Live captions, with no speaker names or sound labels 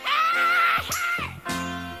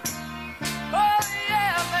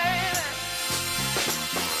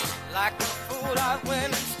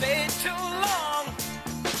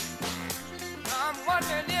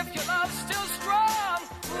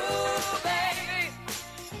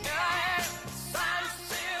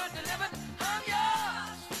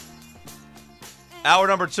Hour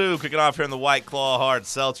number 2, kicking off here in the White Claw Hard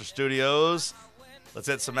Seltzer Studios. Let's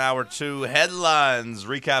hit some Hour 2 headlines.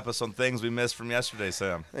 Recap us on things we missed from yesterday,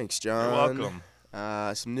 Sam. Thanks, John. You're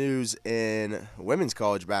welcome. Some news in women's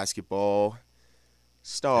college basketball.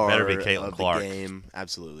 Star It better be Caitlin of Clark. the game.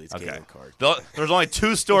 Absolutely, it's Caitlin Clark. There's only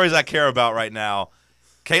 2 stories I care about right now.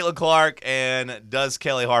 Caitlin Clark and does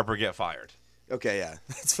Kelly Harper get fired? Okay, yeah,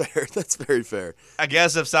 that's fair. That's very fair. I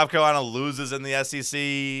guess if South Carolina loses in the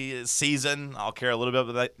SEC season, I'll care a little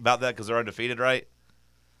bit about that because they're undefeated, right?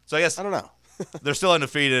 So I guess I don't know. they're still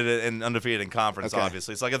undefeated in conference, Okay.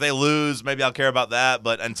 obviously. It's like if they lose, maybe I'll care about that.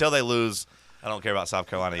 But until they lose, I don't care about South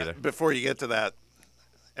Carolina either. Before you get to that,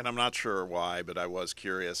 and I'm not sure why, but I was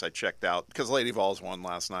curious. I checked out, because Lady Vols won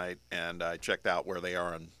last night, and I checked out where they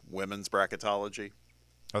are in women's bracketology.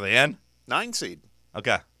 Are they in? 9 seed.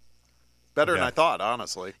 Okay. Better Okay. than I thought,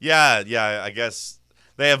 honestly. Yeah, I guess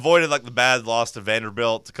they avoided like the bad loss to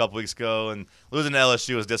Vanderbilt a couple weeks ago, and losing to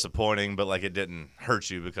LSU was disappointing, but like it didn't hurt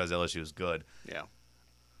you because LSU was good. Yeah.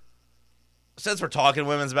 Since we're talking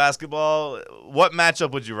women's basketball, what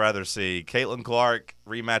matchup would you rather see? Caitlin Clark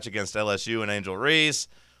rematch against LSU and Angel Reese,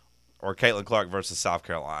 or Caitlin Clark versus South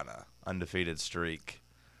Carolina, undefeated streak,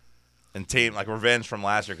 and team like revenge from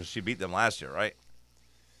last year because she beat them last year, right?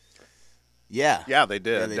 Yeah. Yeah, they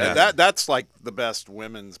did. Yeah, they did. That's like the best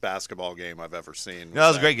women's basketball game I've ever seen. No, that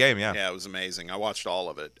was a great game. Yeah. Yeah, it was amazing. I watched all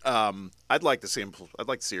of it. I'd like to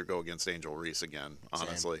see her go against Angel Reese again,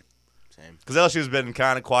 honestly. Same. Because LSU's been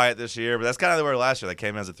kind of quiet this year, but that's kind of the way last year. They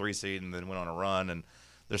came in as a 3 seed and then went on a run, and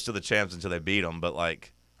they're still the champs until they beat them,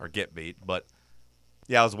 or get beat. But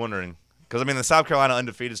yeah, I was wondering because I mean the South Carolina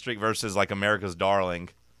undefeated streak versus like America's darling,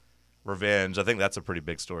 revenge. I think that's a pretty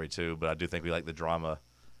big story too. But I do think we like the drama,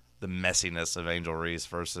 the messiness of Angel Reese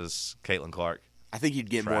versus Caitlin Clark. I think you'd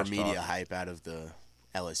get more Trash media talk. hype out of the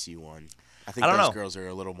LSU one. I think I don't those know. girls are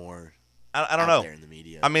a little more I don't out know. there in the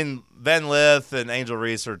media. I mean, Van Lith and Angel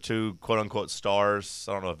Reese are 2 quote-unquote stars.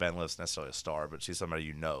 I don't know if Van Lith's necessarily a star, but she's somebody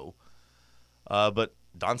you know. But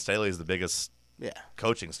Dawn Staley is the biggest yeah.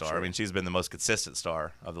 coaching star. Sure. I mean, she's been the most consistent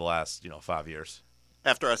star of the last 5 years.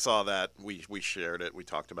 After I saw that, we shared it. We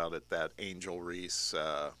talked about it. That Angel Reese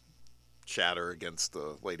chatter against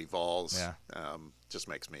the Lady Vols just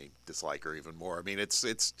makes me dislike her even more. I mean,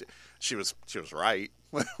 she was right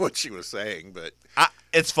what she was saying, but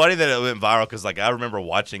It's funny that it went viral because I remember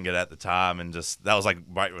watching it at the time, and just that was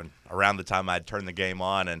around the time I'd turned the game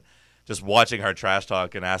on, and just watching her trash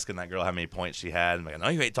talk and asking that girl how many points she had, and no,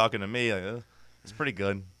 you ain't talking to me. It's pretty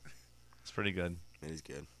good. It's pretty good. It is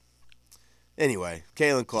good. Anyway,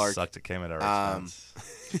 Caitlin Clark. Sucked it came at our expense.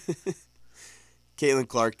 Caitlin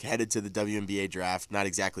Clark headed to the WNBA draft. Not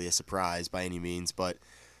exactly a surprise by any means, but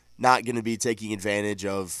not going to be taking advantage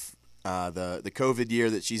of the COVID year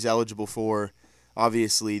that she's eligible for.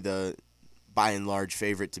 Obviously, the by and large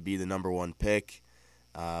favorite to be the number 1 pick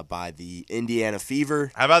by the Indiana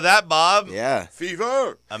Fever. How about that, Bob? Yeah.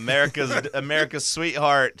 Fever. America's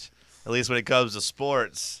sweetheart, at least when it comes to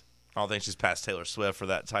sports. I don't think she's passed Taylor Swift for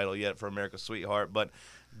that title yet for America's sweetheart, but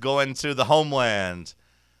going to the homeland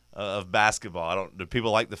of basketball. Do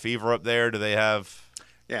people like the Fever up there? Do they have?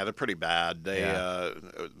 Yeah, they're pretty bad. They had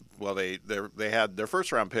their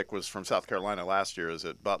first round pick was from South Carolina last year. Is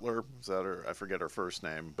it Butler? Is that her? I forget her first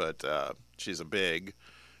name, but she's a big,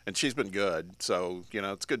 and she's been good. So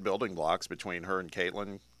it's good building blocks between her and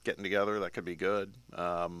Caitlin getting together. That could be good.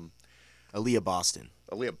 Aaliyah Boston.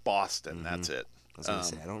 Aaliyah Boston. That's it. I was going to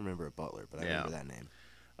say, I don't remember a Butler, but I remember that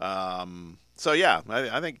name. So yeah,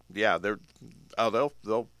 I think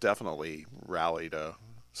they'll definitely rally to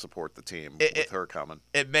support the team with her coming.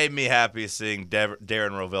 It made me happy seeing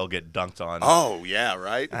Darren Rovell get dunked on. Oh yeah,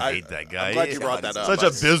 right. I hate that guy. I'm glad you brought that up. Such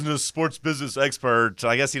a sports business expert.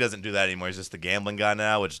 I guess he doesn't do that anymore. He's just the gambling guy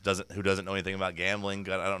now, who doesn't know anything about gambling.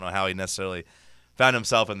 I don't know how he necessarily found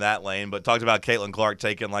himself in that lane, but talked about Caitlin Clark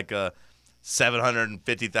taking like a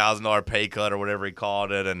 $750,000 pay cut or whatever he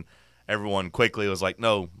called it, and everyone quickly was like,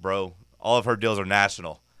 no, bro, all of her deals are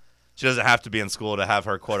national. She doesn't have to be in school to have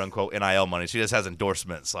her quote-unquote NIL money. She just has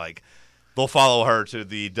endorsements. Like, they'll follow her to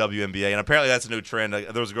the WNBA, and apparently that's a new trend.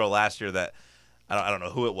 There was a girl last year that I don't know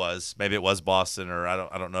who it was. Maybe it was Boston, or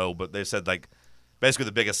I don't know, but they said like basically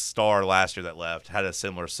the biggest star last year that left had a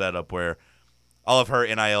similar setup where all of her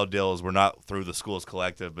NIL deals were not through the school's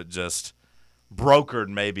collective, but just brokered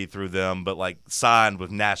maybe through them, but like signed with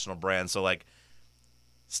national brands. So like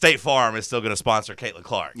State Farm is still going to sponsor Caitlin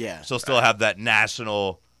Clark. Yeah. She'll still have that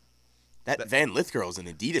national. That Van Lith girl's an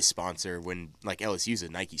Adidas sponsor when like LSU's a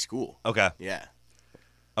Nike school. Okay. Yeah.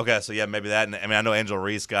 Okay, so yeah, maybe that. And I mean, I know Angel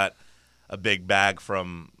Reese got a big bag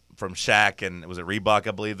from Shaq, and was it Reebok?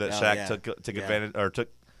 I believe that Shaq took advantage or took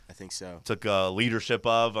I think so. Took leadership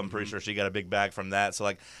of. I'm pretty sure she got a big bag from that. So,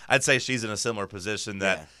 like, I'd say she's in a similar position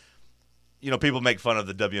that, people make fun of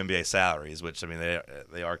the WNBA salaries, which, I mean,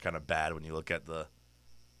 they are kind of bad when you look at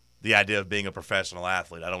the idea of being a professional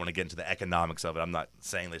athlete. I don't want to get into the economics of it. I'm not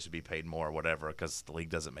saying they should be paid more or whatever because the league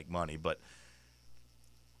doesn't make money. But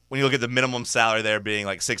when you look at the minimum salary there being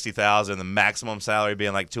like $60,000, the maximum salary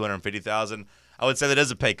being like $250,000, I would say that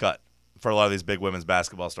is a pay cut for a lot of these big women's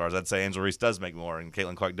basketball stars. I'd say Angel Reese does make more and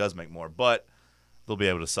Caitlin Clark does make more, but they'll be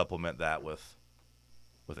able to supplement that with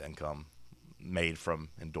income made from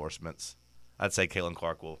endorsements. I'd say Caitlin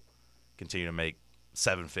Clark will continue to make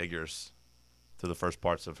 7 figures through the first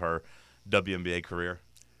parts of her WNBA career.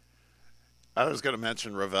 I was going to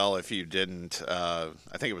mention Ravel if you didn't. I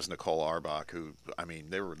think it was Nicole Arbach who, I mean,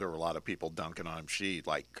 there were a lot of people dunking on him. She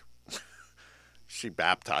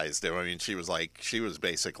baptized him. I mean, she was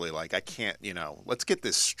basically like, I can't, let's get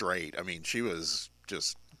this straight. I mean, she was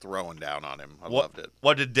just throwing down on him. I loved it.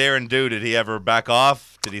 What did Darren do? Did he ever back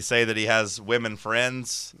off? Did he say that he has women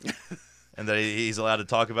friends and that he's allowed to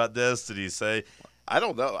talk about this? Did he say... I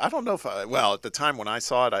don't know. I don't know if at the time when I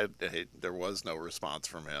saw it, there was no response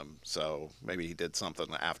from him. So maybe he did something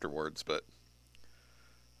afterwards, but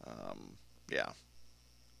yeah.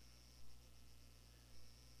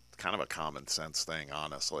 It's kind of a common sense thing,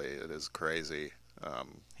 honestly. It is crazy.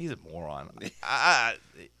 He's a moron.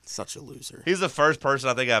 Such a loser. He's the first person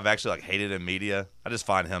I think I've actually hated in media. I just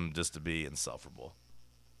find him just to be insufferable.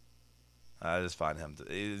 I just find him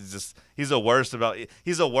he's the worst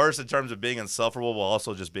in terms of being insufferable while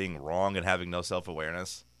also just being wrong and having no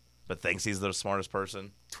self-awareness, but thinks he's the smartest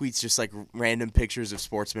person. Tweets just random pictures of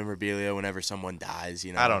sports memorabilia whenever someone dies,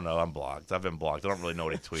 I don't know. I'm blocked. I've been blocked. I don't really know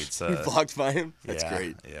what he tweets. You're blocked by him? That's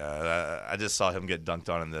great. Yeah. I just saw him get dunked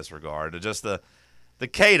on in this regard. Just the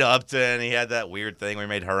Kate Upton, he had that weird thing where he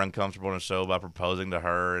made her uncomfortable in a show by proposing to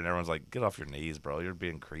her, and everyone's like, get off your knees, bro. You're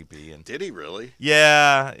being creepy. And did he really?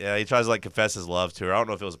 Yeah. He tries to confess his love to her. I don't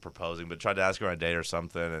know if it was proposing, but tried to ask her on a date or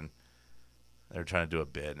something, and they were trying to do a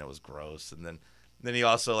bit, and it was gross. And then he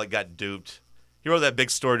also got duped. He wrote that big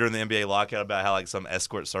story during the NBA lockout about how some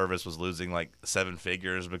escort service was losing 7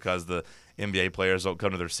 figures because the NBA players don't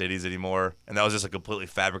come to their cities anymore, and that was just a completely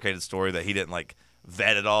fabricated story that he didn't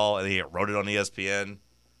vet it all, and he wrote it on ESPN. He's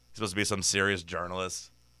supposed to be some serious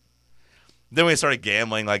journalist. Then when he started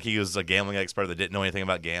gambling, he was a gambling expert that didn't know anything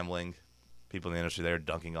about gambling. People in the industry there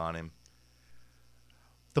dunking on him.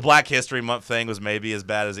 The Black History Month thing was maybe as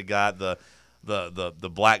bad as it got. The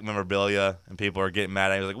black memorabilia, and people are getting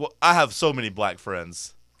mad at him. He was like, well, I have so many black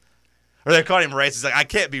friends. Or they called him racist. He's like, I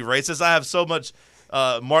can't be racist. I have so much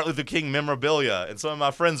Martin Luther King memorabilia, and some of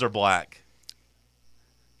my friends are black.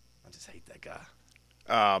 I just hate that guy.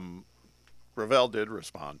 Ravel did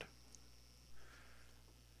respond.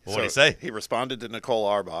 What did he say? He responded to Nicole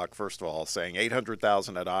Arbach, first of all, saying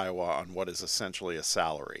 $800,000 at Iowa on what is essentially a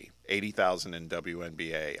salary, $80,000 in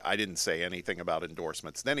WNBA. I didn't say anything about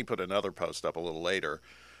endorsements. Then he put another post up a little later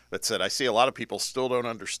that said, I see a lot of people still don't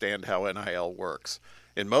understand how NIL works.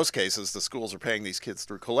 In most cases, the schools are paying these kids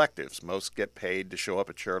through collectives. Most get paid to show up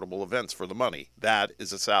at charitable events for the money. That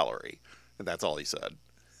is a salary. And that's all he said.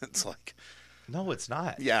 It's like... No, it's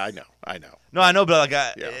not. Yeah, I know. No, I know, but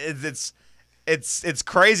it's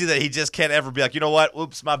crazy that he just can't ever be like, you know what?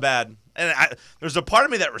 Oops, my bad. And there's a part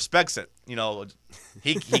of me that respects it.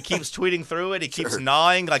 He keeps tweeting through it. He keeps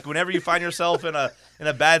gnawing. Whenever you find yourself in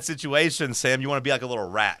a bad situation, Sam, you want to be like a little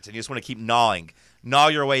rat, and you just want to keep gnawing, gnaw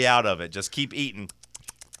your way out of it. Just keep eating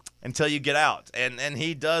until you get out. And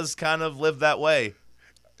he does kind of live that way.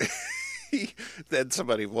 Then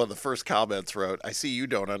one of the first comments wrote, I see you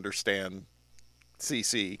don't understand.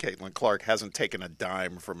 CC, Caitlin Clark, hasn't taken a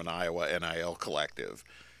dime from an Iowa NIL collective.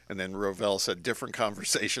 And then Ravel said, different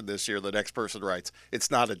conversation this year. The next person writes,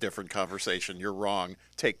 it's not a different conversation. You're wrong.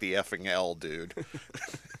 Take the effing L, dude.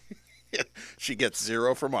 She gets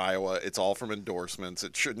 0 from Iowa. It's all from endorsements.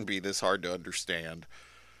 It shouldn't be this hard to understand.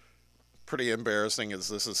 Pretty embarrassing, as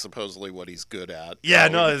this is supposedly what he's good at. Yeah,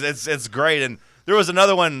 no, it's great. And there was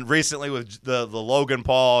another one recently with the Logan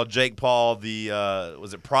Paul, Jake Paul,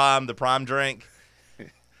 was it the Prime drink?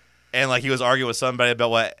 And he was arguing with somebody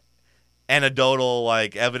about what anecdotal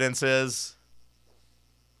evidence is.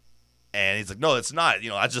 And he's like, no, it's not.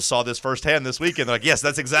 I just saw this firsthand this weekend. They're like, yes,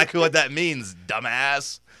 that's exactly what that means,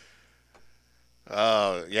 dumbass.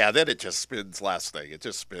 Yeah, then it just spins, last thing, it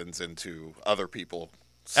just spins into other people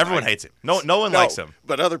Everyone hates him. No one likes him.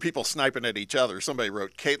 But other people sniping at each other. Somebody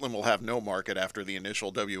wrote, Caitlyn will have no market after the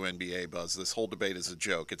initial WNBA buzz. This whole debate is a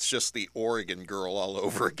joke. It's just the Oregon girl all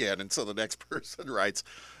over again. And so the next person writes,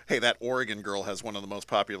 hey, that Oregon girl has one of the most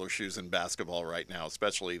popular shoes in basketball right now,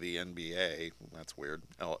 especially the NBA. That's weird.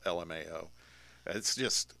 LMAO. It's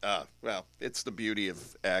just, it's the beauty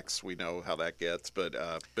of X. We know how that gets. But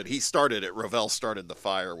he started it. Ravel started the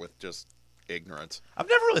fire with just ignorance. I've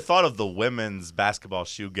never really thought of the women's basketball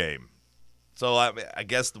shoe game. So I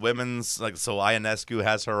guess the women's, Ionescu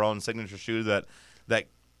has her own signature shoe that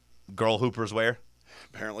girl hoopers wear.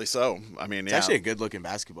 Apparently so. I mean, it's actually a good-looking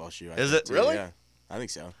basketball shoe. Is it really? Yeah, I think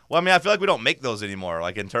so. Well, I mean, I feel like we don't make those anymore.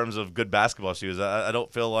 Like in terms of good basketball shoes, I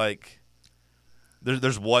don't feel like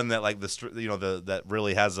there's one that that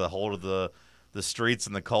really has a hold of the streets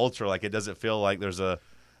and the culture. Like it doesn't feel like there's a.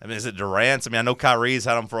 I mean, is it Durant's? I mean, I know Kyrie's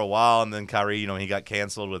had them for a while, and then Kyrie, he got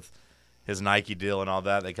canceled with his Nike deal and all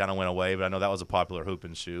that. They kind of went away, but I know that was a popular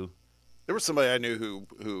hooping shoe. There was somebody I knew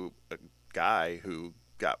a guy who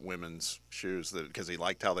got women's shoes because he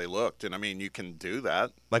liked how they looked, and I mean, you can do that.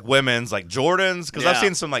 Like women's, like Jordans, because I've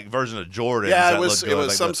seen some version of Jordans. Yeah, it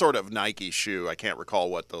was some sort of Nike shoe. I can't recall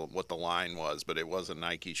what the line was, but it was a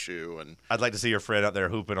Nike shoe. And I'd like to see your friend out there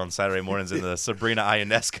hooping on Saturday mornings in the Sabrina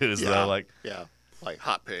Ionescu's though, like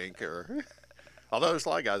hot pink, or although there's a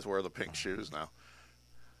lot of guys wear the pink shoes now.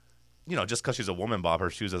 Just because she's a woman, Bob,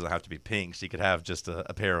 her shoes doesn't have to be pink. She could have just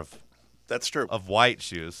a pair of that's true of white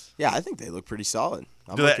shoes. Yeah, I think they look pretty solid.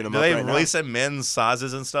 Do they release in men's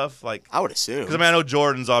sizes and stuff? Like I would assume. Because I know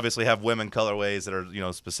Jordans obviously have women colorways that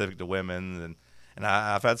are specific to women, and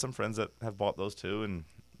I've had some friends that have bought those too, and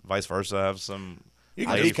vice versa. I have some.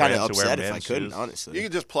 I'd be kind of upset if I couldn't, shoes. Honestly. You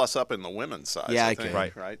can just plus up in the women's size. Yeah, I think,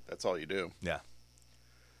 can. Right? That's all you do. Yeah.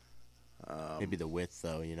 Maybe the width,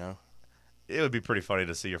 though, It would be pretty funny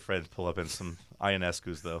to see your friends pull up in some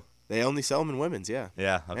Ionescu's, though. They only sell them in women's, yeah.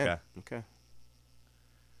 Yeah, okay. Yeah, okay.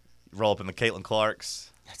 Roll up in the Caitlin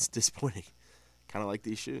Clarks. That's disappointing. Kind of like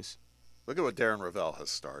these shoes. Look at what Darren Ravel has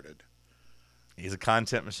started. He's a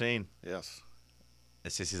content machine. Yes.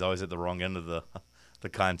 It's just he's always at the wrong end of the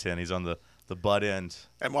content. He's on the butt end.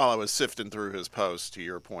 And while I was sifting through his posts, to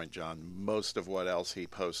your point, John, most of what else he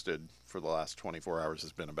posted for the last 24 hours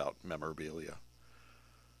has been about memorabilia.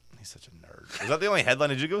 He's such a nerd. Is that the only headline?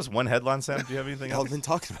 Did you give us one headline, Sam? Do you have anything else? I've been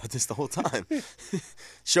talking about this the whole time.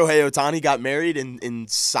 Shohei Ohtani got married in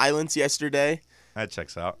silence yesterday. That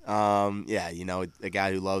checks out. Yeah, a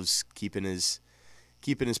guy who loves keeping his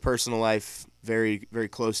personal life very, very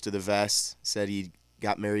close to the vest. Said he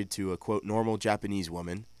got married to a, quote, normal Japanese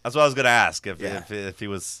woman. That's what I was going to ask if he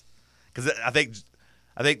was, because I think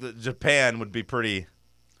that Japan would be pretty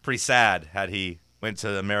sad had he went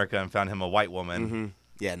to America and found him a white woman. Mm-hmm.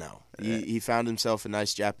 Yeah, no, he found himself a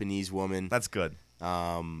nice Japanese woman. That's good.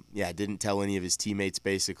 Didn't tell any of his teammates.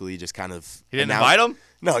 Basically, just kind of. He didn't invite them?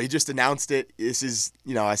 No, he just announced it. This is,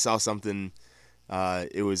 I saw something.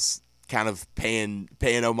 It was kind of paying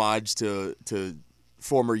homage to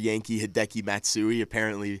former Yankee Hideki Matsui.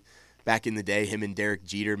 Apparently, back in the day, him and Derek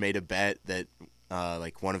Jeter made a bet that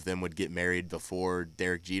one of them would get married before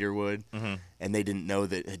Derek Jeter would, and they didn't know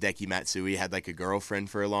that Hideki Matsui had a girlfriend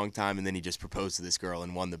for a long time, and then he just proposed to this girl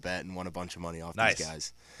and won the bet and won a bunch of money off these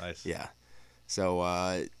guys. Nice. Yeah. So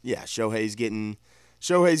Shohei's getting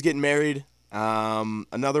married.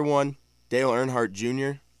 Another one, Dale Earnhardt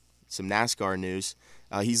Jr. Some NASCAR news.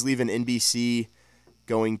 He's leaving NBC,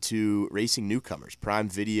 going to Racing Newcomers, Prime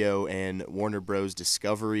Video, and Warner Bros.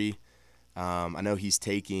 Discovery. I know he's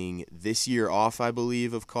taking this year off, I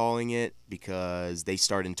believe, of calling it, because they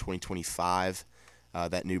start in 2025,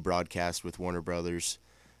 that new broadcast with Warner Brothers.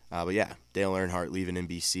 But yeah, Dale Earnhardt leaving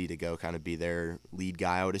NBC to go kind of be their lead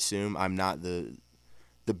guy, I would assume. I'm not the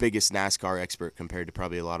biggest NASCAR expert compared to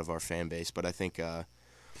probably a lot of our fan base, but I think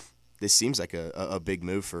this seems like a big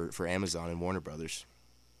move for Amazon and Warner Brothers.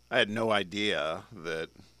 I had no idea that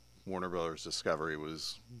Warner Brothers Discovery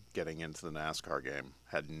was getting into the NASCAR game.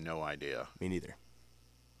 Had no idea. Me neither.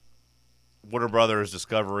 Warner Brothers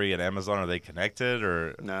Discovery and Amazon, are they connected,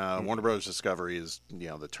 or no? Warner Brothers Discovery is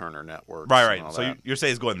the Turner Network. Right. So you're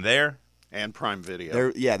saying he's going there and Prime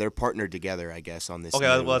Video. They're partnered together, I guess, on this. Okay,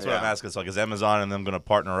 well that's what I'm asking. So is Amazon and them going to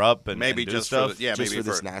partner up and maybe do just stuff? For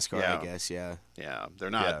this NASCAR, I guess. Yeah. Yeah, they're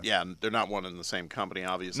not. Yeah, they're not one in the same company,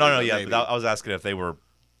 obviously. No. But I was asking if they were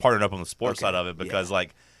partnered up on the sports side of it, because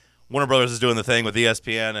Warner Brothers is doing the thing with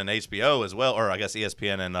ESPN and HBO as well, or I guess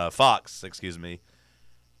ESPN and Fox,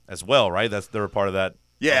 as well, right? They're a part of that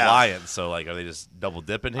alliance. So are they just double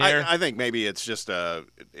dipping here? I think maybe it's just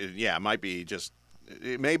it might be just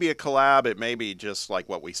it may be a collab. It may be just like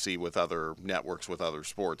what we see with other networks with other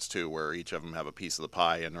sports too, where each of them have a piece of the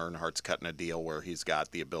pie, and Earnhardt's cutting a deal where he's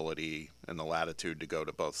got the ability and the latitude to go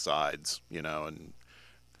to both sides, and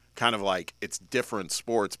kind of like it's different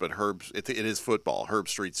sports, but it is football. Herb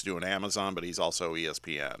Street's doing Amazon, but he's also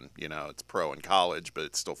ESPN. It's pro and college, but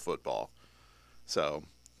it's still football. So,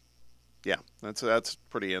 yeah, that's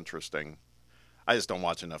pretty interesting. I just don't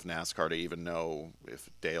watch enough NASCAR to even know if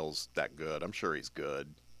Dale's that good. I'm sure he's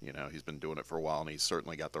good. He's been doing it for a while, and he's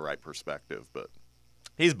certainly got the right perspective. But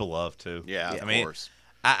he's beloved too. Yeah, of course.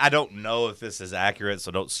 I don't know if this is accurate,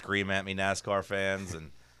 so don't scream at me, NASCAR fans.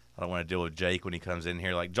 And I don't want to deal with Jake when he comes in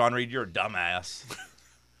here like, John Reed, you're a dumbass.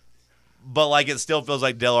 But, like, it still feels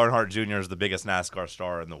like Dale Earnhardt Jr. is the biggest NASCAR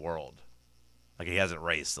star in the world. Like, he hasn't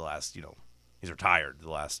raced the last, he's retired the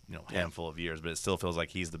last, handful of years, but it still feels like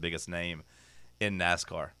he's the biggest name in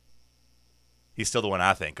NASCAR. He's still the one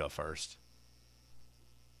I think of first.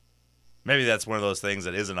 Maybe that's one of those things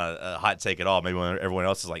that isn't a hot take at all. Maybe when everyone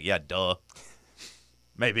else is like, yeah, duh.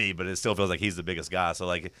 Maybe, but it still feels like he's the biggest guy. So,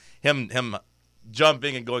 like, him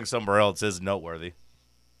jumping and going somewhere else is noteworthy.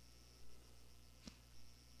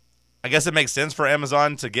 I guess it makes sense for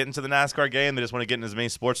Amazon to get into the NASCAR game. They just want to get in as many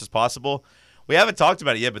sports as possible. We haven't talked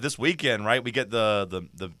about it yet, but this weekend, right, we get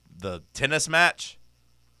the tennis match.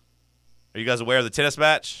 Are you guys aware of the tennis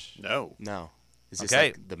match? No. Is this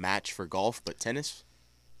like the match for golf, but tennis?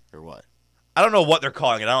 Or what? I don't know what they're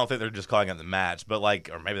calling it. I don't think they're just calling it the match, but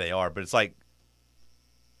or maybe they are, but it's like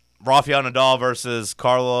Rafael Nadal versus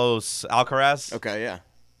Carlos Alcaraz. Okay, yeah.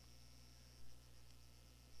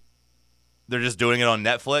 They're just doing it on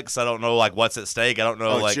Netflix. I don't know, what's at stake. I don't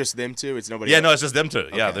know, it's just them two? It's nobody else? Yeah, no, it's just them two.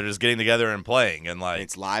 Okay. Yeah, they're just getting together and playing. And, and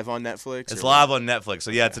it's live on Netflix? It's live on Netflix.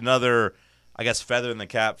 So, yeah, It's another, I guess, feather in the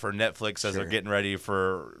cap for Netflix as they're getting ready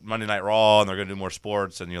for Monday Night Raw, and they're going to do more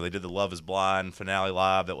sports. And, they did the Love is Blind finale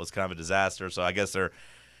live. That was kind of a disaster. So, I guess they're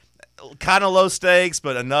kind of low stakes,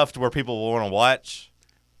 but enough to where people will want to watch.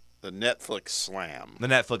 The Netflix Slam. The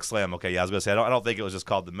Netflix Slam. Okay, yeah, I was going to say, I don't think it was just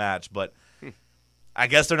called the match, but I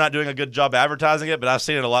guess they're not doing a good job advertising it, but I've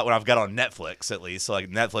seen it a lot when I've got on Netflix, at least. So,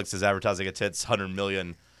 Netflix is advertising its 100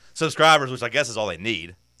 million subscribers, which I guess is all they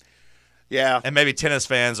need. Yeah. And maybe tennis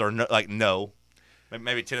fans are no.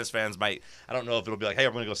 Maybe tennis fans might. I don't know if it'll be like, hey,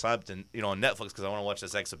 I'm going to go sign up to, on Netflix because I want to watch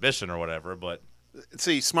this exhibition or whatever. But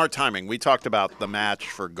see, smart timing. We talked about the match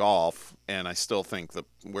for golf, and I still think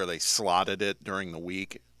where they slotted it during the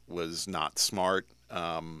week was not smart.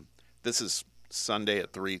 This is Sunday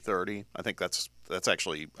at 3:30. I think that's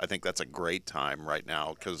a great time right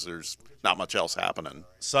now because there's not much else happening.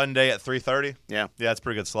 Sunday at 3:30. Yeah, it's a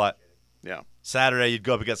pretty good slot. Yeah. Saturday you'd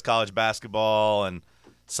go up against college basketball, and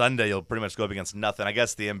Sunday you'll pretty much go up against nothing. I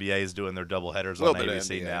guess the NBA is doing their double headers on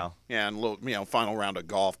ABC now. Yeah, and a little, final round of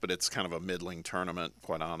golf, but it's kind of a middling tournament,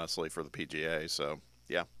 quite honestly, for the PGA. So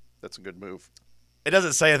yeah, that's a good move. It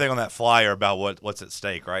doesn't say anything on that flyer about what's at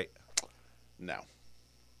stake, right? No.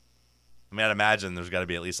 I mean, I'd imagine there's got to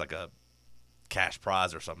be at least like a cash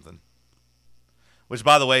prize or something. Which,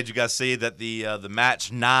 by the way, did you guys see that the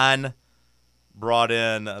match 9 brought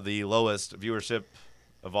in the lowest viewership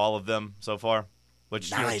of all of them so far?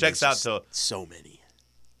 Which checks out to so many.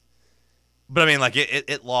 But I mean,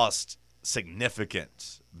 it lost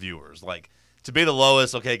significant viewers. To be the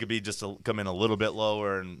lowest, okay, it could be just to come in a little bit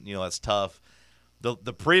lower, and that's tough.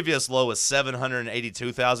 The previous low was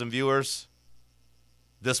 782,000 viewers.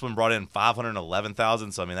 This one brought in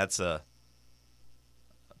 511,000, so I mean that's a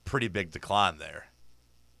pretty big decline there.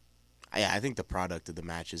 Yeah, I think the product of the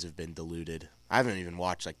matches have been diluted. I haven't even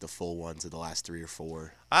watched the full ones of the last 3 or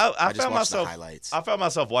 4. I just watched the highlights. I found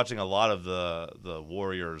myself watching a lot of the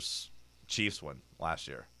Warriors Chiefs one last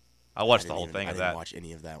year. I watched the whole thing of that. I didn't watch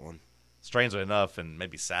any of that one. Strangely enough, and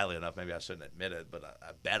maybe sadly enough, maybe I shouldn't admit it, but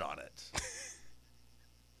I bet on it.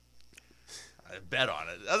 I bet on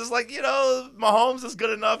it. I was just Mahomes is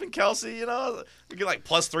good enough, and Kelsey, we get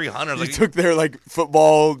plus 300. You took their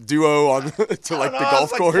football duo on to the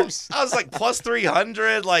golf course. I was plus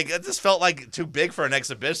 300. It just felt too big for an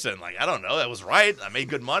exhibition. I don't know. That was right. I made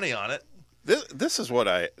good money on it. This is what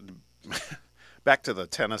back to the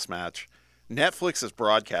tennis match. Netflix's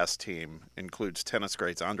broadcast team includes tennis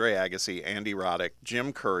greats Andre Agassi, Andy Roddick,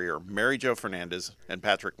 Jim Courier, Mary Jo Fernandez, and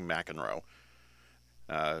Patrick McEnroe.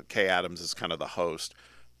 Kay Adams is kind of the host.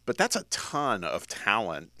 But that's a ton of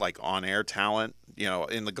talent, on-air talent.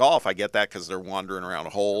 In the golf, I get that because they're wandering around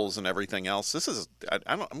holes and everything else.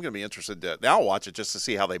 I'm going to be interested now I'll watch it just to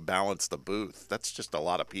see how they balance the booth. That's just a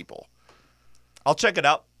lot of people. I'll check it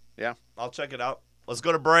out. Yeah. I'll check it out. Let's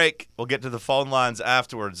go to break. We'll get to the phone lines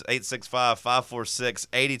afterwards.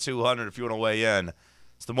 865-546-8200 if you want to weigh in.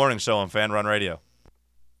 It's the morning show on Fan Run Radio.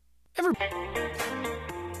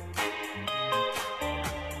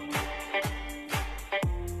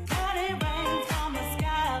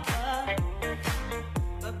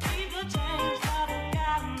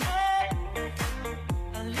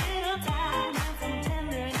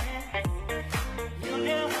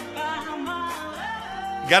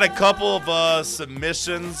 Got a couple of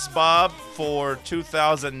submissions, Bob, for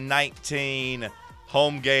 2019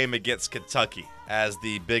 home game against Kentucky as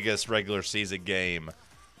the biggest regular season game.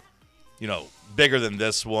 You know, bigger than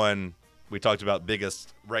this one. We talked about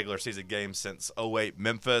biggest regular season game since 08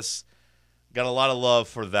 Memphis. Got a lot of love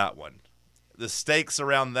for that one. The stakes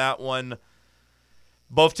around that one,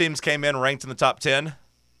 both teams came in ranked in the top 10.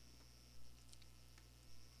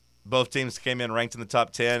 Both teams came in ranked in the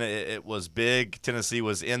top 10. It was big. Tennessee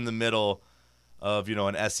was in the middle of,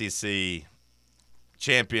 an SEC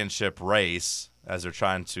championship race as they're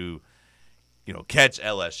trying to, catch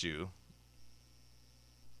LSU.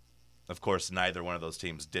 Of course, neither one of those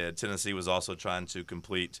teams did. Tennessee was also trying to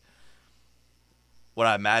complete what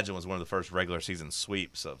I imagine was one of the first regular season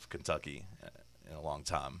sweeps of Kentucky in a long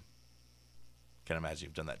time. Can't imagine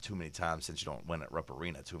you've done that too many times since you don't win at Rupp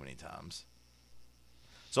Arena too many times.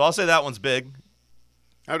 So I'll say that one's big.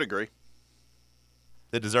 I would agree.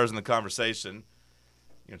 It deserves in the conversation.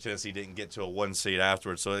 Tennessee didn't get to a 1 seed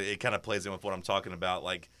afterwards, so it kind of plays in with what I'm talking about,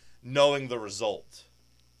 like knowing the result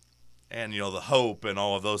and, the hope and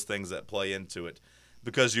all of those things that play into it.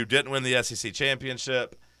 Because you didn't win the SEC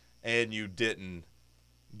championship and you didn't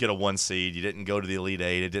get a 1 seed. You didn't go to the Elite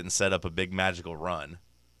Eight. It didn't set up a big magical run.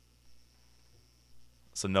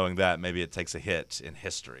 So knowing that, maybe it takes a hit in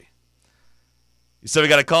history. You said we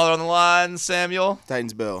got a caller on the line, Samuel?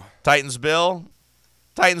 Titans Bill. Titans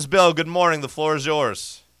Bill, good morning. The floor is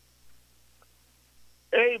yours.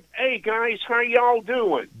 Hey guys, how y'all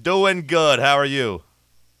doing? Doing good. How are you?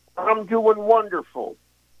 I'm doing wonderful.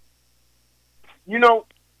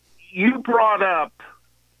 You brought up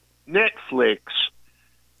Netflix.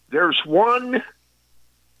 There's one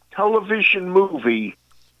television movie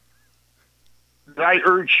that I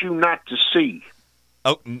urge you not to see.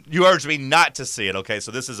 Oh, you urged me not to see it. Okay,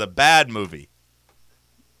 so this is a bad movie.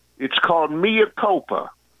 It's called Mea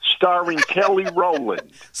Culpa, starring Kelly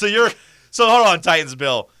Rowland. So hold on, Titans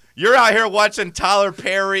Bill. You're out here watching Tyler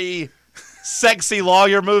Perry sexy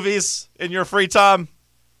lawyer movies in your free time?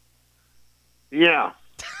 Yeah.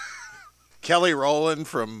 Kelly Rowland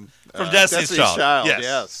from Destiny's Child.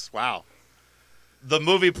 Yes. Wow. The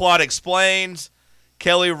movie plot explained.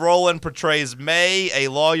 Kelly Rowland portrays May, a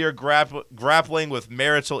lawyer grappling with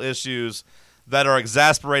marital issues that are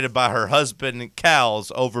exasperated by her husband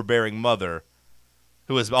Cal's overbearing mother,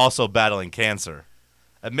 who is also battling cancer.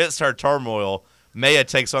 Amidst her turmoil, Maya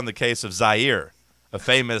takes on the case of Zaire, a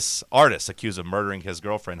famous artist accused of murdering his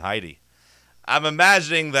girlfriend Heidi. I'm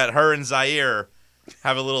imagining that her and Zaire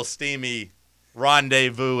have a little steamy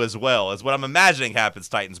rendezvous as well, is what I'm imagining happens,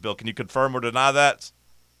 Titans Bill. Can you confirm or deny that?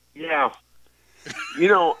 Yeah.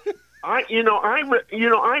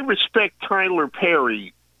 I respect Tyler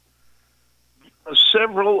Perry.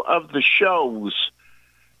 Several of the shows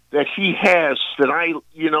that he has at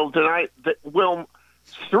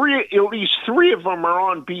least three of them are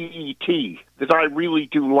on BET that I really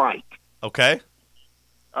do like. Okay.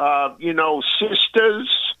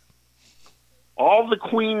 Sisters, All the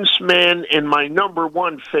Queen's Men, and my number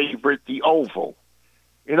one favorite, The Oval.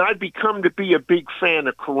 And I've become to be a big fan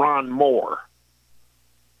of Karan Moore,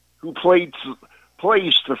 who plays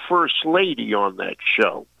the First Lady on that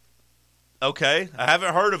show. Okay. I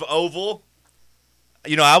haven't heard of Oval.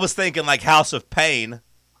 I was thinking like House of Pain.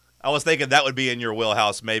 I was thinking that would be in your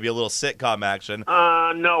wheelhouse, maybe a little sitcom action.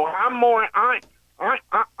 No, I'm more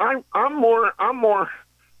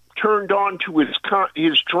turned on to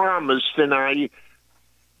his dramas than I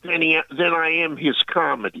am his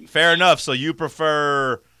comedy. Fair enough. So you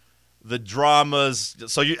prefer the dramas.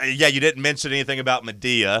 So you didn't mention anything about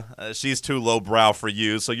Medea. She's too lowbrow for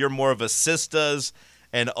you. So you're more of a Sisters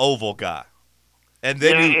and Oval guy. And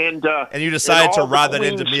then you decided to ride that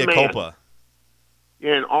into Mea Culpa.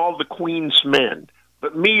 And All the Queen's Men.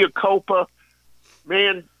 But Mea Culpa,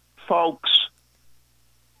 man, folks,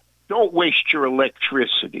 don't waste your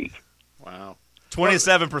electricity. Wow.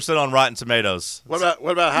 27% on Rotten Tomatoes. What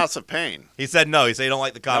about House of Pain? He said no. He said he don't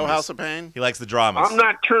like the comedies. No House of Pain? He likes the dramas. I'm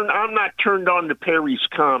not turned on to Perry's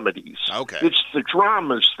comedies. Okay. It's the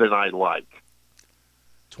dramas that I like.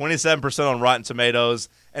 27% on Rotten Tomatoes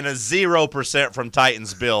and a 0% from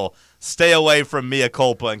Titans Bill. Stay away from Mea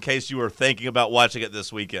Culpa in case you were thinking about watching it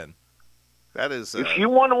this weekend. That is. If you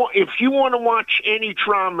want to watch any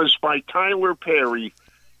dramas by Tyler Perry,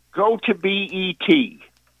 go to BET.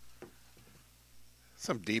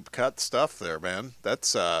 Some deep cut stuff there, man.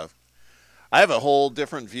 That's I have a whole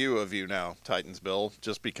different view of you now, Titans Bill,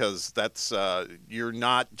 just because that's you're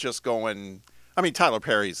not just going. I mean, Tyler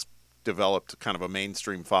Perry's developed kind of a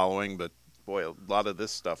mainstream following, but boy, a lot of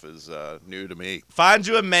this stuff is new to me. Find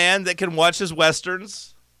you a man that can watch his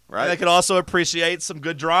westerns, Right? and that can also appreciate some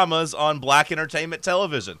good dramas on black entertainment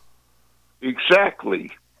television. Exactly.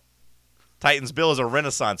 Titans Bill is a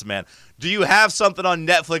renaissance man. Do you have something on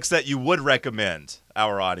Netflix that you would recommend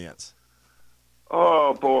our audience?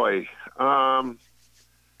 Oh, boy.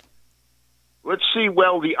 Let's see.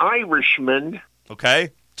 Well, The Irishman. Okay.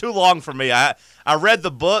 Too long for me. I read the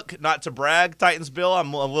book, not to brag, Titans Bill.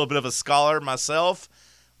 I'm a little bit of a scholar myself,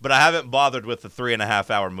 but I haven't bothered with the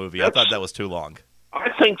 3.5-hour movie. I thought that was too long. I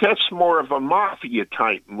think that's more of a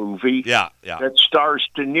mafia-type movie. Yeah. That stars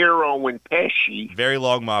De Niro and Pesci. Very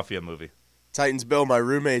long mafia movie. Titans Bill, my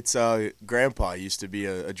roommate's grandpa used to be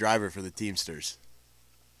a driver for the Teamsters.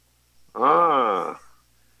 Ah.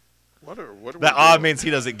 What are That means he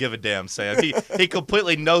doesn't give a damn, Sam. He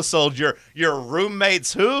completely no-sold your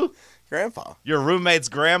roommate's who? Grandpa. Your roommate's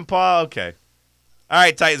grandpa? Okay. All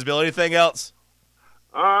right, Titans Bill, anything else?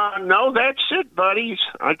 No, that's it, buddies.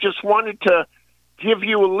 I just wanted to give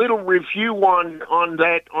you a little review on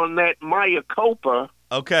that Maya Culpa.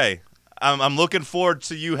 Okay. I'm looking forward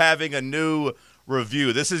to you having a new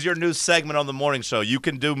review. This is your new segment on the morning show. You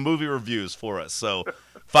can do movie reviews for us. So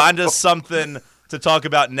find us something to talk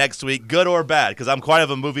about next week, good or bad, because I'm quite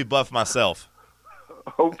of a movie buff myself.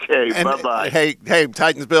 Okay, And, bye-bye. Hey,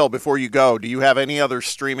 Titans Bill, before you go, do you have any other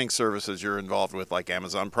streaming services you're involved with, like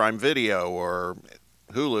Amazon Prime Video or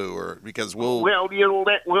Hulu, or because we'll? Well,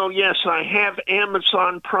 yes, I have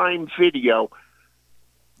Amazon Prime Video,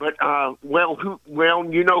 but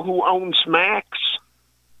you know who owns Max?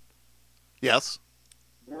 Yes,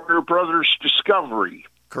 Warner Brothers Discovery.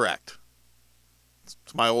 correct. It's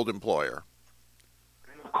my old employer.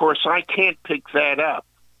 Of course, I can't pick that up,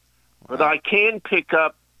 but I can pick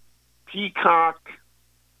up Peacock,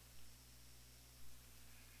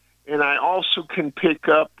 and I also can pick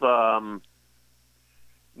up Netflix.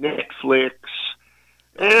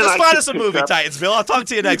 And Just I find can us a pick movie, up- Titans Bill. I'll talk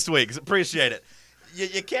to you next week. Appreciate it.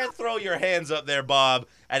 You can't throw your hands up there, Bob,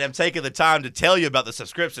 and I'm taking the time to tell you about the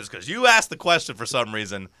subscriptions because you asked the question for some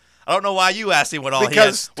reason. I don't know why you asked him what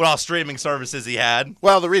all streaming services he had.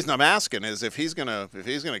 Well, the reason I'm asking is if he's gonna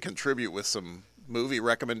contribute with some movie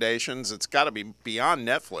recommendations, it's got to be beyond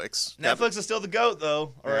Netflix. Netflix is still the GOAT,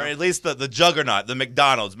 though, or Yeah. at least the juggernaut, the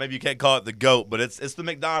McDonald's. Maybe you can't call it the GOAT, but it's the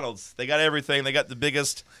McDonald's. They got everything. They got the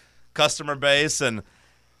biggest customer base, and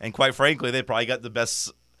quite frankly, they probably got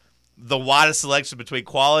the widest selection between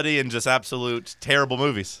quality and just absolute terrible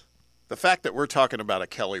movies. The fact that we're talking about a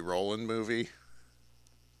Kelly Rowland movie,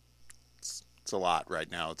 it's a lot right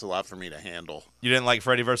now. It's a lot for me to handle. You didn't like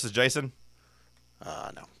Freddy versus Jason?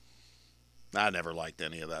 No. I never liked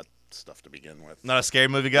any of that stuff to begin with. Not a scary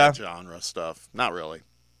movie guy? That genre stuff. Not really.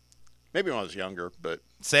 Maybe when I was younger, but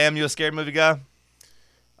Sam, you a scary movie guy?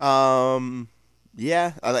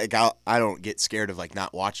 Yeah, I don't get scared of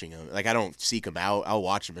not watching them. I don't seek them out. I'll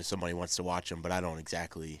watch them if somebody wants to watch them, but I don't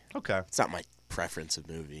exactly. Okay. It's not my preference of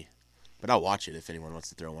movie, but I'll watch it if anyone wants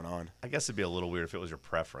to throw one on. I guess it'd be a little weird if it was your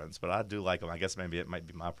preference, but I do like them. I guess maybe it might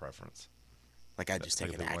be my preference. I'd just take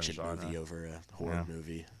Like an the one action genre. movie over a horror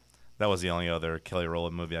movie. That was the only other Kelly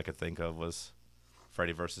Rowland movie I could think of was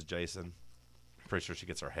Freddy versus Jason. Pretty sure she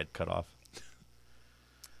gets her head cut off,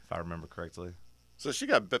 if I remember correctly. so she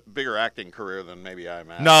got a bigger acting career than maybe I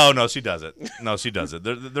imagined. No, she doesn't. No, she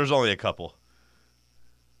doesn't. There's only a couple.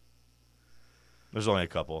 There's only a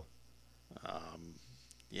couple.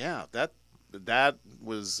 Yeah, that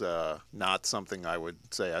was not something I would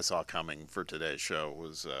say I saw coming for today's show.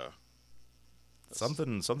 Was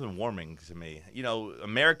Something warming to me. You know,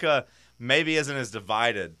 America maybe isn't as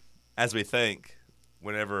divided as we think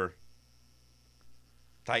whenever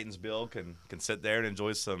Titans Bill can sit there and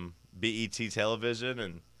enjoy some BET television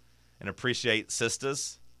and appreciate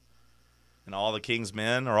sisters and all the King's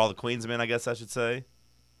men, or all the Queen's men, I guess I should say.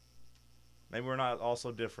 Maybe we're not all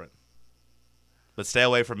so different. But stay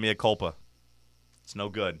away from Mia Culpa. It's no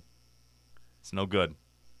good. It's no good.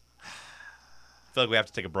 I feel like we have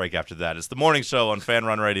to take a break after that. It's the morning show on Fan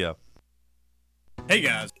Run Radio. Hey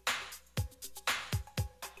guys.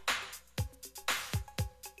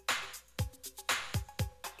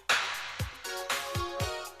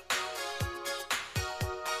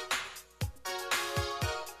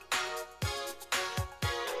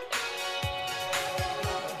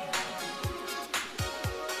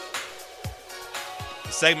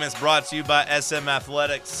 The segment's brought to you by SM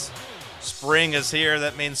Athletics. Spring is here.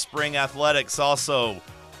 That means spring athletics. Also,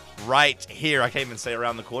 right here. I can't even say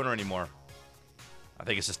around the corner anymore. I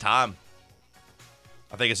think it's just time.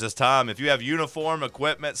 If you have uniform,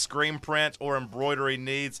 equipment, screen print, or embroidery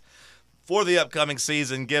needs for the upcoming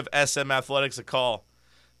season, give SM Athletics a call.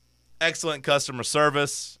 Excellent customer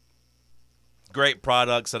service, great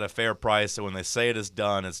products at a fair price, and when they say it is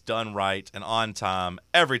done, it's done right and on time,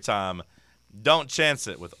 every time. Don't chance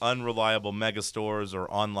it with unreliable mega stores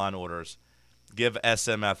or online orders. Give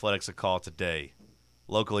SM Athletics a call today.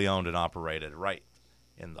 Locally owned and operated right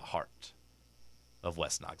in the heart of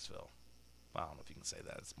West Knoxville. I don't know if you can say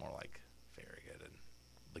that. It's more like Farragut and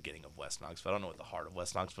beginning of West Knoxville. I don't know what the heart of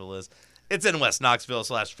West Knoxville is. It's in West Knoxville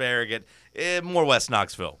 / Farragut. More West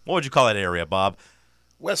Knoxville. What would you call that area, Bob?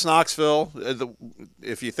 West Knoxville,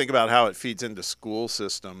 if you think about how it feeds into school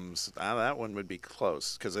systems, that one would be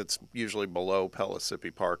close because it's usually below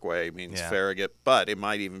Pellissippi Parkway, means Farragut, but it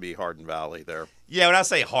might even be Hardin Valley there. Yeah, when I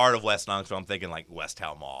say heart of West Knoxville, I'm thinking like West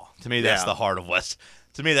Town Mall. To me, that's the heart of West.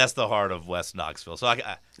 To me, that's the heart of West Knoxville. So I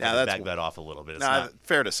back that off a little bit. It's not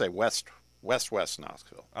fair to say West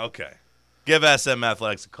Knoxville. Okay. Give SM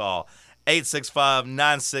Athletics a call.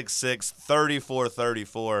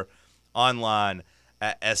 865-966-3434. Online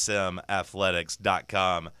at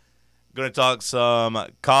smathletics.com. Going to talk some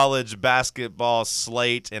college basketball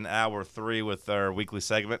slate in hour 3 with our weekly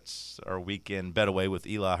segments, our weekend betaway with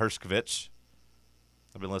Eli Hershkovich.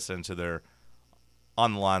 I've been listening to their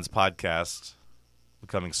On the Lines podcast,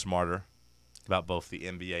 Becoming Smarter, about both the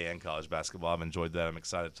NBA and college basketball. I've enjoyed that. I'm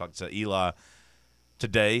excited to talk to Eli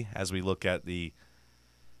today as we look at the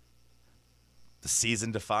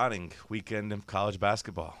season-defining weekend of college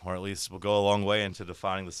basketball, or at least we'll go a long way into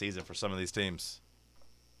defining the season for some of these teams.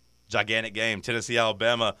 Gigantic game.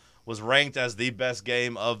 Tennessee-Alabama was ranked as the best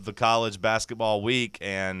game of the college basketball week,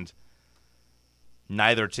 and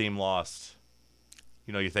neither team lost.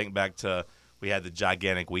 You know, you think back to we had the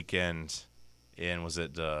gigantic weekend in, was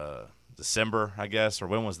it December, I guess, or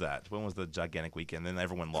when was that? When was the gigantic weekend? Then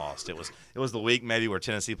everyone lost. It was the week maybe where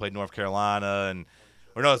Tennessee played North Carolina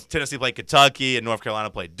Tennessee played Kentucky and North Carolina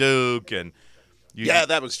played Duke, and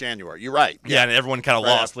that was January. You're right. Yeah, and everyone kind of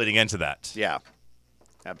lost leading into that. Yeah,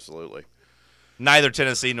 absolutely. Neither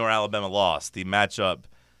Tennessee nor Alabama lost. The matchup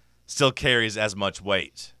still carries as much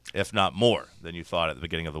weight, if not more, than you thought at the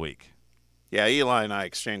beginning of the week. Yeah, Eli and I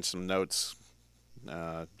exchanged some notes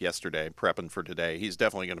yesterday, prepping for today. He's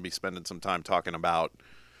definitely going to be spending some time talking about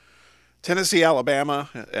Tennessee,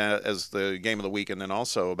 Alabama as the game of the week, and then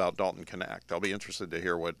also about Dalton Connect. I'll be interested to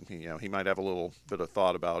hear what he might have a little bit of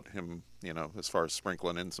thought about him, as far as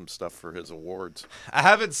sprinkling in some stuff for his awards. I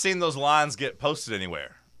haven't seen those lines get posted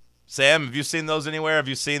anywhere. Sam, have you seen those anywhere? Have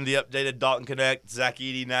you seen the updated Dalton Connect, Zach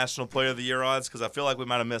Edey National Player of the Year odds? Because I feel like we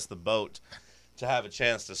might have missed the boat to have a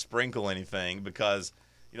chance to sprinkle anything because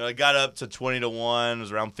it got up to 20-1, it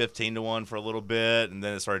was around 15-1 for a little bit, and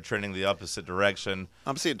then it started trending the opposite direction.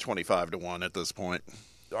 I'm seeing 25-1 at this point.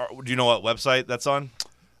 Do you know what website that's on?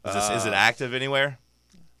 Is it active anywhere?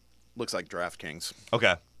 Looks like DraftKings.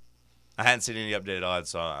 Okay. I hadn't seen any updated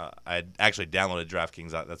odds, so I actually downloaded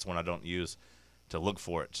DraftKings. That's one I don't use to look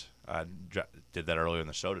for it. I did that earlier in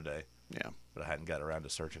the show today. Yeah. But I hadn't got around to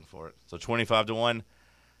searching for it. So 25-1.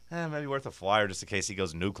 Maybe worth a flyer just in case he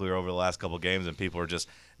goes nuclear over the last couple of games and people are just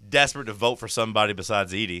desperate to vote for somebody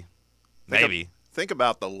besides Edey. Maybe. Think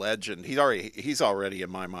about the legend. He's already,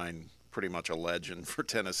 in my mind, pretty much a legend for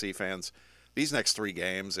Tennessee fans. These next 3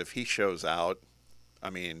 games, if he shows out, I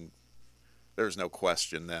mean, there's no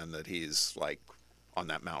question then that he's like on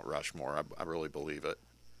that Mount Rushmore. I really believe it.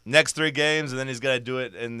 Next 3 games, and then he's got to do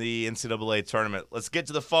it in the NCAA tournament. Let's get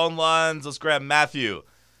to the phone lines. Let's grab Matthew.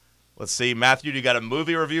 Let's see, Matthew, you got a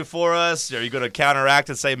movie review for us? Are you going to counteract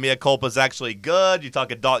and say Mia Culpa is actually good? You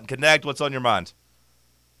talking Dalton Connect? What's on your mind?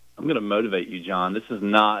 I'm going to motivate you, John. This is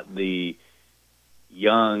not the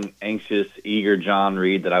young, anxious, eager John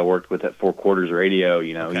Reed that I worked with at Four Quarters Radio.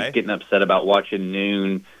 Okay. He's getting upset about watching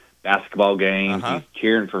noon basketball games. He's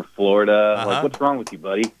cheering for Florida. Like, what's wrong with you,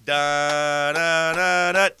 buddy? Da, da,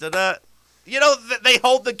 da, da, da, da. They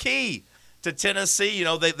hold the key to Tennessee.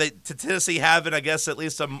 To Tennessee having, I guess, at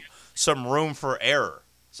least some room for error.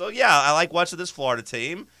 So, yeah, I like watching this Florida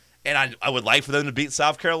team, and I would like for them to beat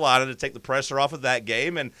South Carolina to take the pressure off of that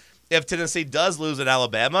game. And if Tennessee does lose at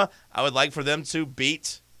Alabama, I would like for them to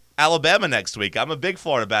beat Alabama next week. I'm a big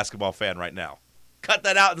Florida basketball fan right now. Cut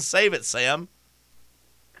that out and save it, Sam.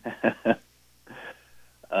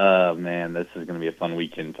 Oh, man, this is going to be a fun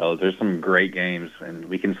weekend, fellas. There's some great games, and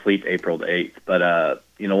we can sleep April the 8th. But,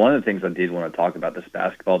 one of the things I did want to talk about this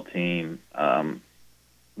basketball team,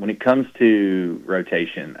 when it comes to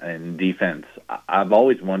rotation and defense, I've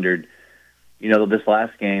always wondered, This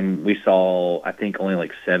last game we saw, I think, only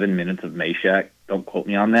like 7 minutes of Meshack. Don't quote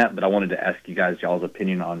me on that, but I wanted to ask you guys y'all's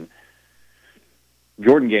opinion on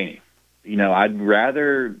Jordan Gainey. I'd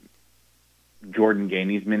rather Jordan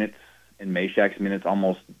Gainey's minutes and Meshack's minutes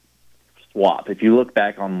almost swap. If you look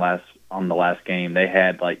back on the last game, they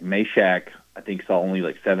had like Meshack, I think, saw only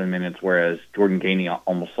like 7 minutes, whereas Jordan Gainey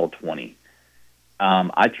almost saw 20.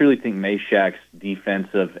 I truly think Meshack's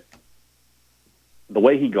the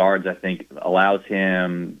way he guards, I think, allows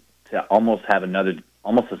him to almost have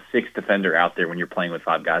almost a sixth defender out there when you're playing with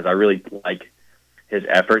 5 guys. I really like his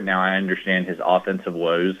effort. Now I understand his offensive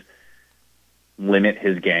woes limit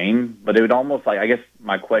his game, but it would almost I guess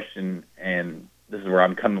my question, and this is where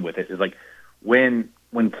I'm coming with it, is like when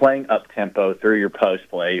playing up tempo through your post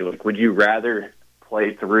play, would you rather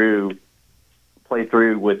play through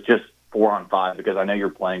with just 4-on-5? Because I know you're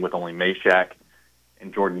playing with only Meshack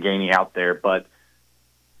and Jordan Gainey out there, but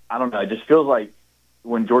I don't know. It just feels like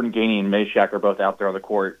when Jordan Gainey and Meshack are both out there on the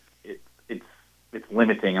court, it's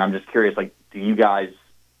limiting. I'm just curious, do you guys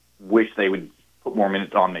wish they would put more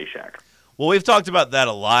minutes on Meshack? Well, we've talked about that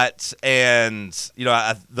a lot, and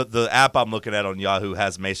the app I'm looking at on Yahoo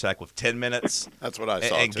has Meshack with 10 minutes. That's what I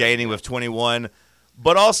saw, and too. Gainey with 21.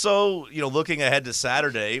 But also, looking ahead to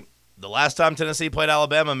Saturday, the last time Tennessee played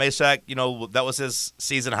Alabama, Meshack, that was his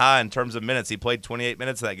season high in terms of minutes. He played 28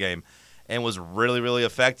 minutes that game and was really, really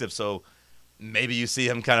effective. So maybe you see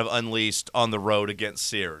him kind of unleashed on the road against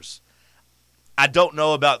Sears. I don't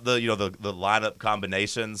know about the lineup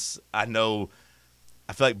combinations. I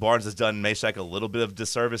feel like Barnes has done Meshack a little bit of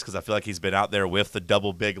disservice because I feel like he's been out there with the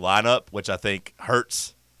double big lineup, which I think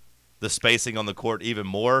hurts the spacing on the court even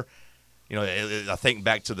more. I think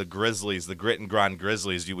back to the Grizzlies, the grit and grind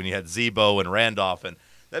Grizzlies, when you had Zebo and Randolph, and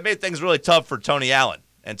that made things really tough for Tony Allen.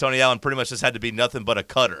 And Tony Allen pretty much just had to be nothing but a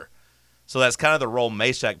cutter. So that's kind of the role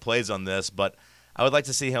Meshack plays on this, but I would like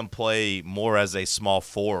to see him play more as a small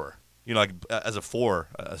four, as a four,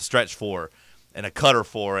 a stretch four, and a cutter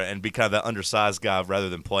four, and be kind of that undersized guy rather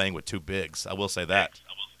than playing with 2 bigs. I will say that.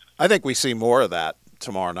 I think we see more of that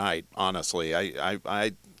tomorrow night, honestly.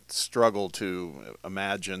 I struggle to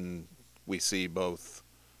imagine we see both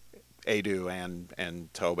Adu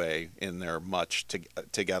and Tobe in there much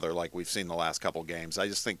together like we've seen the last couple games. I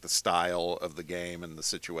just think the style of the game and the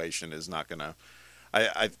situation is not going to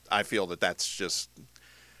 – I feel that's just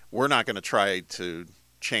 – we're not going to try to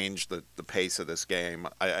change the pace of this game,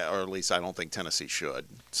 or at least I don't think Tennessee should.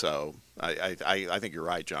 So I think you're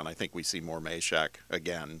right, John. I think we see more Meshack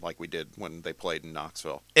again like we did when they played in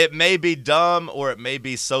Knoxville. It may be dumb or it may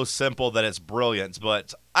be so simple that it's brilliant,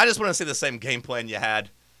 but I just want to see the same game plan you had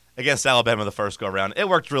against Alabama the first go-around. It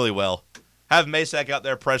worked really well. Have Meshack out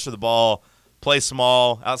there, pressure the ball, play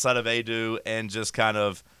small outside of Adu, and just kind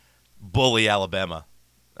of bully Alabama.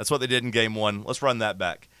 That's what they did in game 1. Let's run that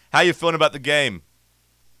back. How you feeling about the game,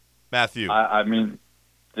 Matthew? I mean,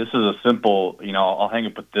 this is a simple, I'll hang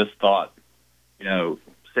up with this thought.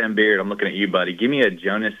 Sam Beard, I'm looking at you, buddy. Give me a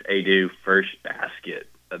Jonas Adu first basket.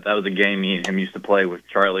 That was a game me and him used to play with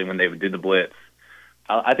Charlie when they would do the blitz.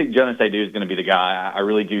 I think Jonas Adu is going to be the guy. I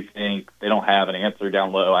really do think they don't have an answer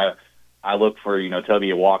down low. I look for, Toby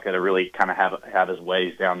Awaka to really kind of have his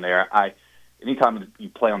ways down there. Anytime you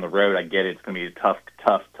play on the road, I get it. It's going to be a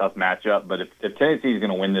tough matchup. But if Tennessee is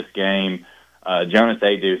going to win this game, Jonas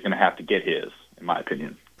Adu is going to have to get his, in my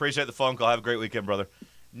opinion. Appreciate the phone call. Have a great weekend, brother.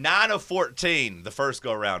 9 of 14 the first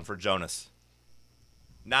go-around for Jonas.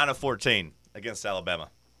 9 of 14 against Alabama.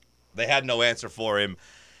 They had no answer for him.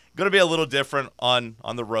 Going to be a little different on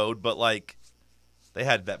the road, but, they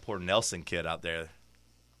had that poor Nelson kid out there.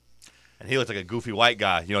 And he looked like a goofy white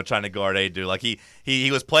guy, trying to guard Adu.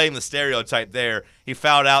 He was playing the stereotype there. He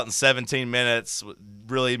fouled out in 17 minutes,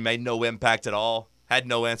 really made no impact at all, had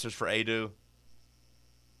no answers for Adu.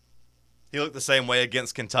 He looked the same way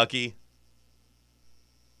against Kentucky.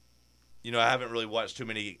 I haven't really watched too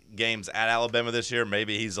many games at Alabama this year.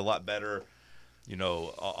 Maybe he's a lot better,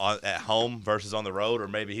 at home versus on the road, or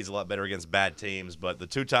maybe he's a lot better against bad teams. But the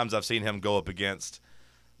 2 times I've seen him go up against,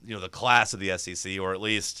 the class of the SEC, or at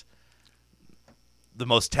least the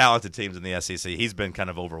most talented teams in the SEC, he's been kind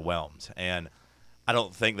of overwhelmed. And I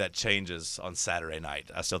don't think that changes on Saturday night.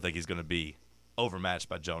 I still think he's going to be overmatched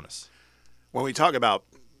by Jonas. When we talk about,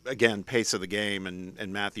 again, pace of the game,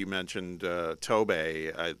 and Matthew mentioned Tobe,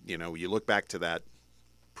 you look back to that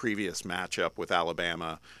previous matchup with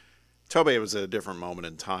Alabama. Tobe was at a different moment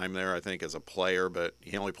in time there, I think, as a player, but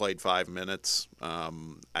he only played 5 minutes.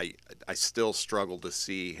 I still struggle to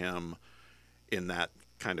see him in that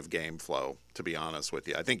kind of game flow, to be honest with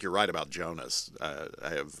you. I think you're right about Jonas. I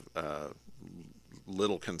have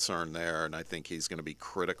little concern there, and I think he's going to be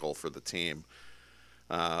critical for the team.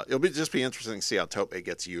 It'll just be interesting to see how Tope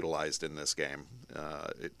gets utilized in this game.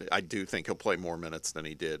 I do think he'll play more minutes than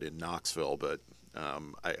he did in Knoxville, but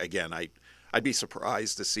I'd be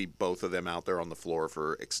surprised to see both of them out there on the floor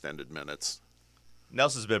for extended minutes.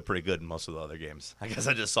 Nelson's been pretty good in most of the other games. I guess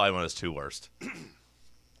I just saw him on his 2 worst. I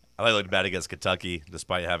thought he looked bad against Kentucky,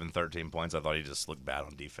 despite having 13 points. I thought he just looked bad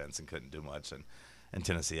on defense and couldn't do much, and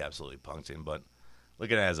Tennessee absolutely punked him. But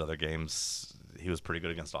looking at his other games, he was pretty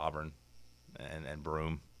good against Auburn and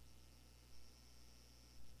Broome.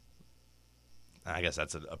 I guess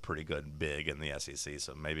that's a pretty good big in the SEC,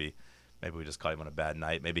 so maybe we just caught him on a bad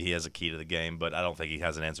night. Maybe he has a key to the game, but I don't think he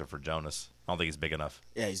has an answer for Jonas. I don't think he's big enough.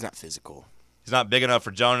 Yeah, he's not physical. He's not big enough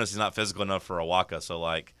for Jonas. He's not physical enough for Awaka. So,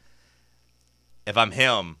 like, if I'm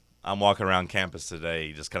him, I'm walking around campus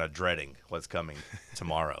today just kind of dreading what's coming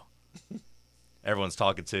tomorrow. Everyone's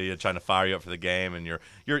talking to you, trying to fire you up for the game, and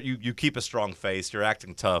you keep a strong face. You're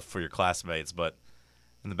acting tough for your classmates, but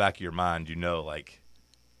in the back of your mind, you know, like,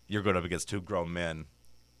 you're going up against 2 grown men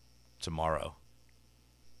tomorrow.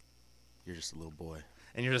 You're just a little boy.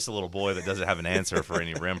 And you're just a little boy that doesn't have an answer for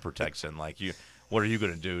any rim protection. Like, what are you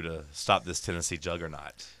going to do to stop this Tennessee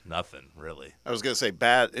juggernaut? Nothing, really. I was going to say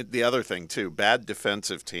the other thing, too, bad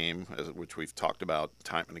defensive team, which we've talked about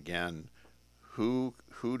time and again. Who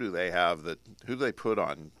do they have who do they put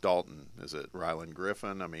on Dalton? Is it Ryland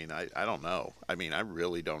Griffin? I mean, I don't know. I mean, I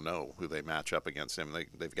really don't know who they match up against him.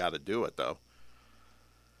 They've got to do it, though.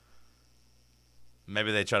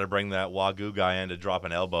 Maybe they try to bring that Wagyu guy in to drop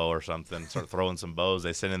an elbow or something, start throwing some bows.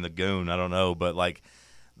 They send in the goon. I don't know. But, like,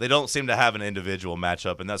 they don't seem to have an individual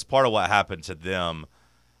matchup, and that's part of what happened to them,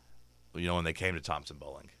 when they came to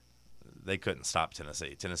Thompson-Boling. They couldn't stop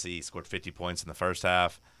Tennessee. Tennessee scored 50 points in the first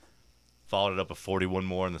half, followed it up with 41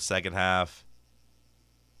 more in the second half,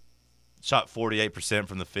 shot 48%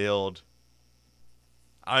 from the field.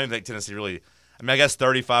 I don't even think Tennessee really – I guess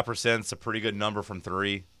 35% is a pretty good number from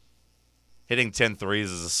 3. Hitting 10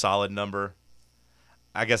 threes is a solid number.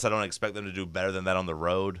 I guess I don't expect them to do better than that on the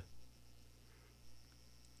road.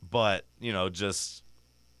 But, just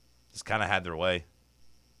kind of had their way.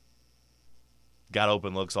 Got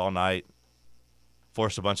open looks all night.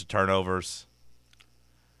 Forced a bunch of turnovers.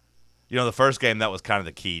 The first game, that was kind of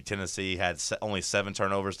the key. Tennessee had only 7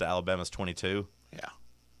 turnovers to Alabama's 22. Yeah.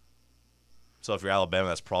 So if you're Alabama,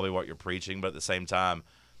 that's probably what you're preaching. But at the same time,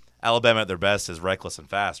 Alabama at their best is reckless and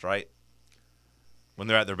fast, right? When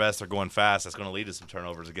they're at their best, they're going fast. That's going to lead to some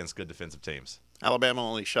turnovers against good defensive teams. Alabama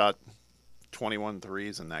only shot 21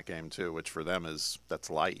 threes in that game, too, which for them that's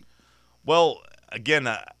light. Well, again,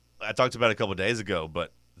 I talked about it a couple of days ago,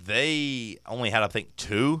 but they only had, I think,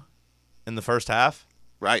 2 in the first half.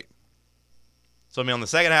 Right. So, on the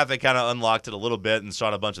second half, they kind of unlocked it a little bit and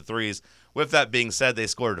shot a bunch of threes. With that being said, they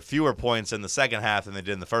scored fewer points in the second half than they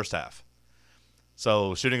did in the first half.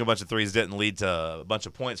 So shooting a bunch of threes didn't lead to a bunch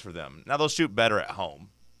of points for them. Now, they'll shoot better at home.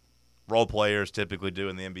 Role players typically do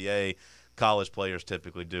in the NBA. College players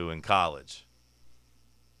typically do in college.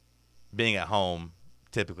 Being at home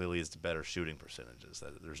typically leads to better shooting percentages.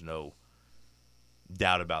 There's no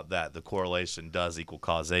doubt about that. The correlation does equal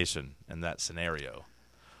causation in that scenario.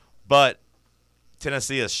 But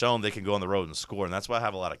Tennessee has shown they can go on the road and score, and that's why I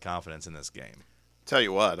have a lot of confidence in this game. Tell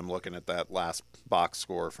you what, I'm looking at that last box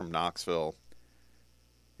score from Knoxville.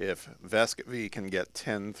 If Vescovy can get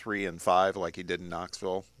 10, 3, and 5 like he did in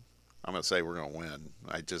Knoxville, I'm going to say we're going to win.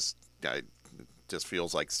 It just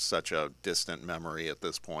feels like such a distant memory at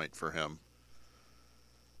this point for him.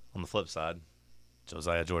 On the flip side,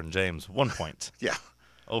 Josiah Jordan-James, 1 point. Yeah.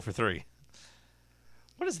 0 for 3.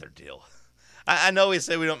 What is their deal? I know we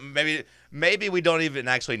say we don't. Maybe we don't even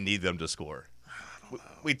actually need them to score.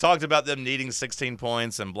 We talked about them needing 16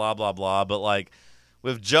 points and blah blah blah, but like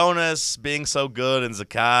with Jonas being so good and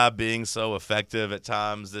Zakai being so effective at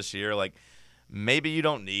times this year, like maybe you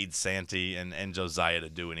don't need Santi and Josiah to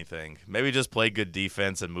do anything. Maybe just play good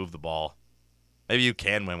defense and move the ball. Maybe you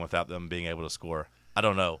can win without them being able to score. I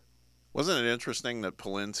don't know. Wasn't it interesting that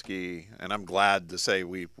Polinsky, and I'm glad to say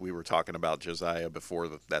we were talking about Josiah before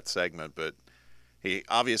that segment, but he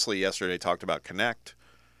obviously yesterday talked about Connect,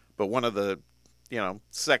 but one of the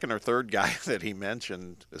second or third guy that he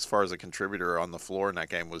mentioned as far as a contributor on the floor in that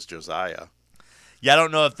game was Josiah. Yeah, I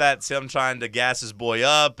don't know if that's him trying to gas his boy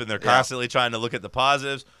up and they're constantly trying to look at the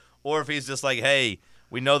positives, or if he's just like, hey,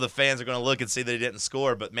 we know the fans are going to look and see that he didn't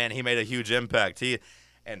score, but, man, he made a huge impact.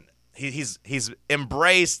 He's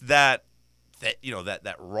embraced that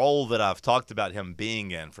role that I've talked about him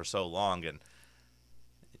being in for so long, and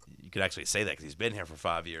you could actually say that because he's been here for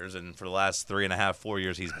 5 years, and for the last 3.5, 4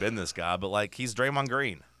 years he's been this guy. But like he's Draymond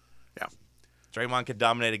Green. Yeah. Draymond could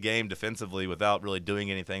dominate a game defensively without really doing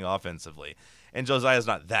anything offensively. And Josiah's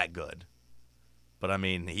not that good. But, I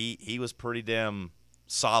mean, he was pretty damn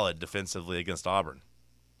solid defensively against Auburn.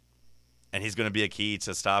 And he's going to be a key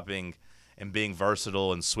to stopping and being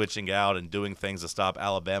versatile and switching out and doing things to stop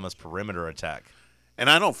Alabama's perimeter attack. And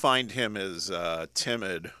I don't find him as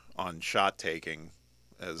timid on shot taking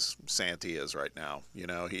as Santi is right now. You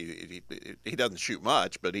know, he doesn't shoot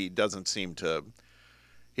much, but he doesn't seem to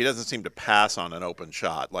pass on an open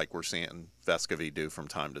shot like we're seeing Vescovi do from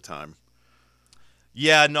time to time.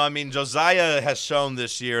 Yeah, no, I mean, Josiah has shown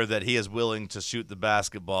this year that he is willing to shoot the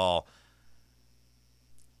basketball.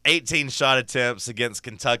 18 shot attempts against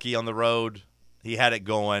Kentucky on the road. He had it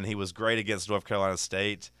going. He was great against North Carolina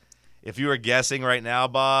State. If you were guessing right now,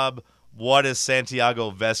 Bob, what is Santiago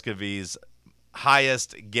Vescovi's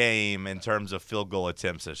highest game in terms of field goal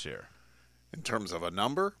attempts this year? In terms of a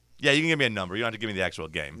number? Yeah, you can give me a number. You don't have to give me the actual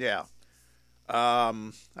game. Yeah. I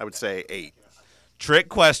would say 8. Trick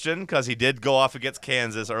question, because he did go off against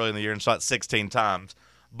Kansas early in the year and shot 16 times.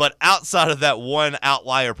 But outside of that one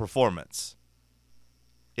outlier performance,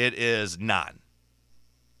 it is 9.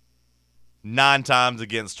 9 times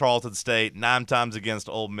against Tarleton State, 9 times against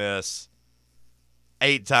Ole Miss,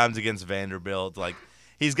 8 times against Vanderbilt. Like,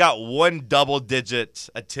 he's got one double-digit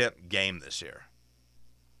attempt game this year.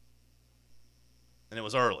 And it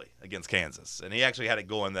was early against Kansas. And he actually had it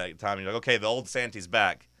going that time. You're like, okay, the old Santi's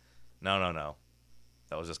back. No.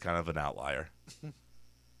 That was just kind of an outlier.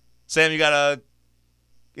 Sam, you got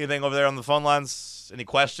anything over there on the phone lines? Any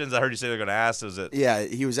questions? I heard you say they're going to ask. Yeah,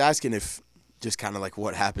 he was asking if just kind of like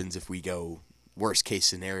what happens if we go worst case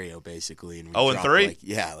scenario, basically. And we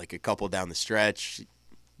 0-3? Like a couple down the stretch,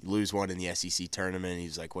 lose one in the SEC tournament.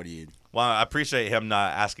 He's like, what do you... Well, I appreciate him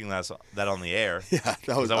not asking that on the air. Yeah,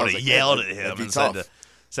 I would have yelled at him and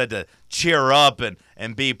said to cheer up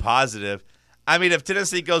and be positive. I mean, if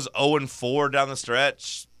Tennessee goes 0-4 down the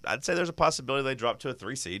stretch, I'd say there's a possibility they drop to a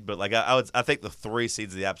 3 seed. But like I think the 3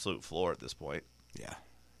 seed's the absolute floor at this point. Yeah.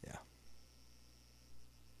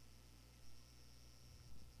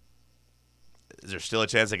 Is there still a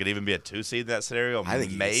chance they could even be a 2 seed in that scenario? I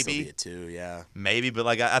think maybe still be a 2. Yeah, maybe. But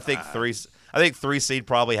like I think 3. I think 3 seed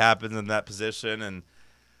probably happens in that position, and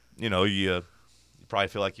you probably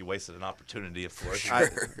feel like you wasted an opportunity. Of course,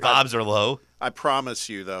 Bobs are low. I promise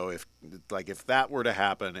you, though, if that were to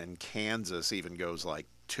happen and Kansas even goes like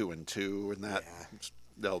 2-2, and that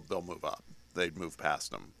they'll move up. They'd move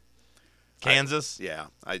past them. Kansas?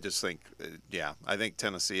 I just think I think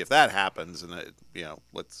Tennessee. If that happens, and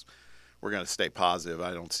we're going to stay positive.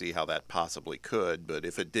 I don't see how that possibly could, but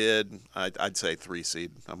if it did, I'd say 3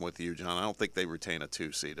 seed. I'm with you, John. I don't think they retain a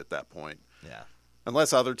 2 seed at that point. Yeah.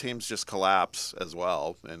 Unless other teams just collapse as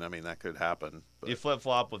well, and I mean that could happen. But. You flip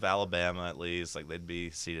flop with Alabama at least, like they'd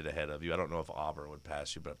be seated ahead of you. I don't know if Auburn would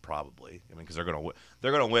pass you, but probably. I mean, because they're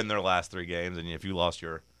gonna win their last 3 games, and if you lost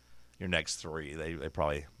your next 3, they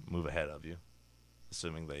probably move ahead of you,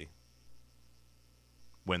 assuming they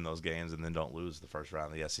win those games and then don't lose the first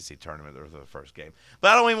round of the SEC tournament or the first game.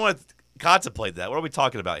 But I don't even want to contemplate that. What are we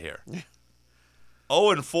talking about here?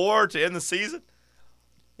 0-4 to end the season?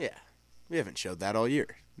 Yeah. We haven't showed that all year.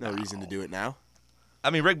 No reason to do it now.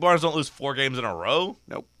 I mean, Rick Barnes don't lose 4 games in a row.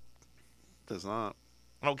 Nope. Does not.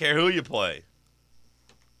 I don't care who you play.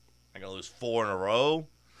 I'm going to lose 4 in a row.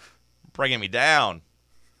 Bringing me down.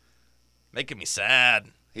 Making me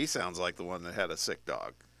sad. He sounds like the one that had a sick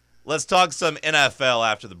dog. Let's talk some NFL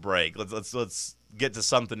after the break. Let's get to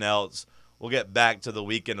something else. We'll get back to the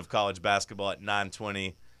weekend of college basketball at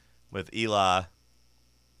 9:20 with Eli.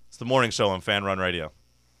 It's the morning show on Fan Run Radio.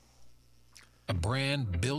 A brand built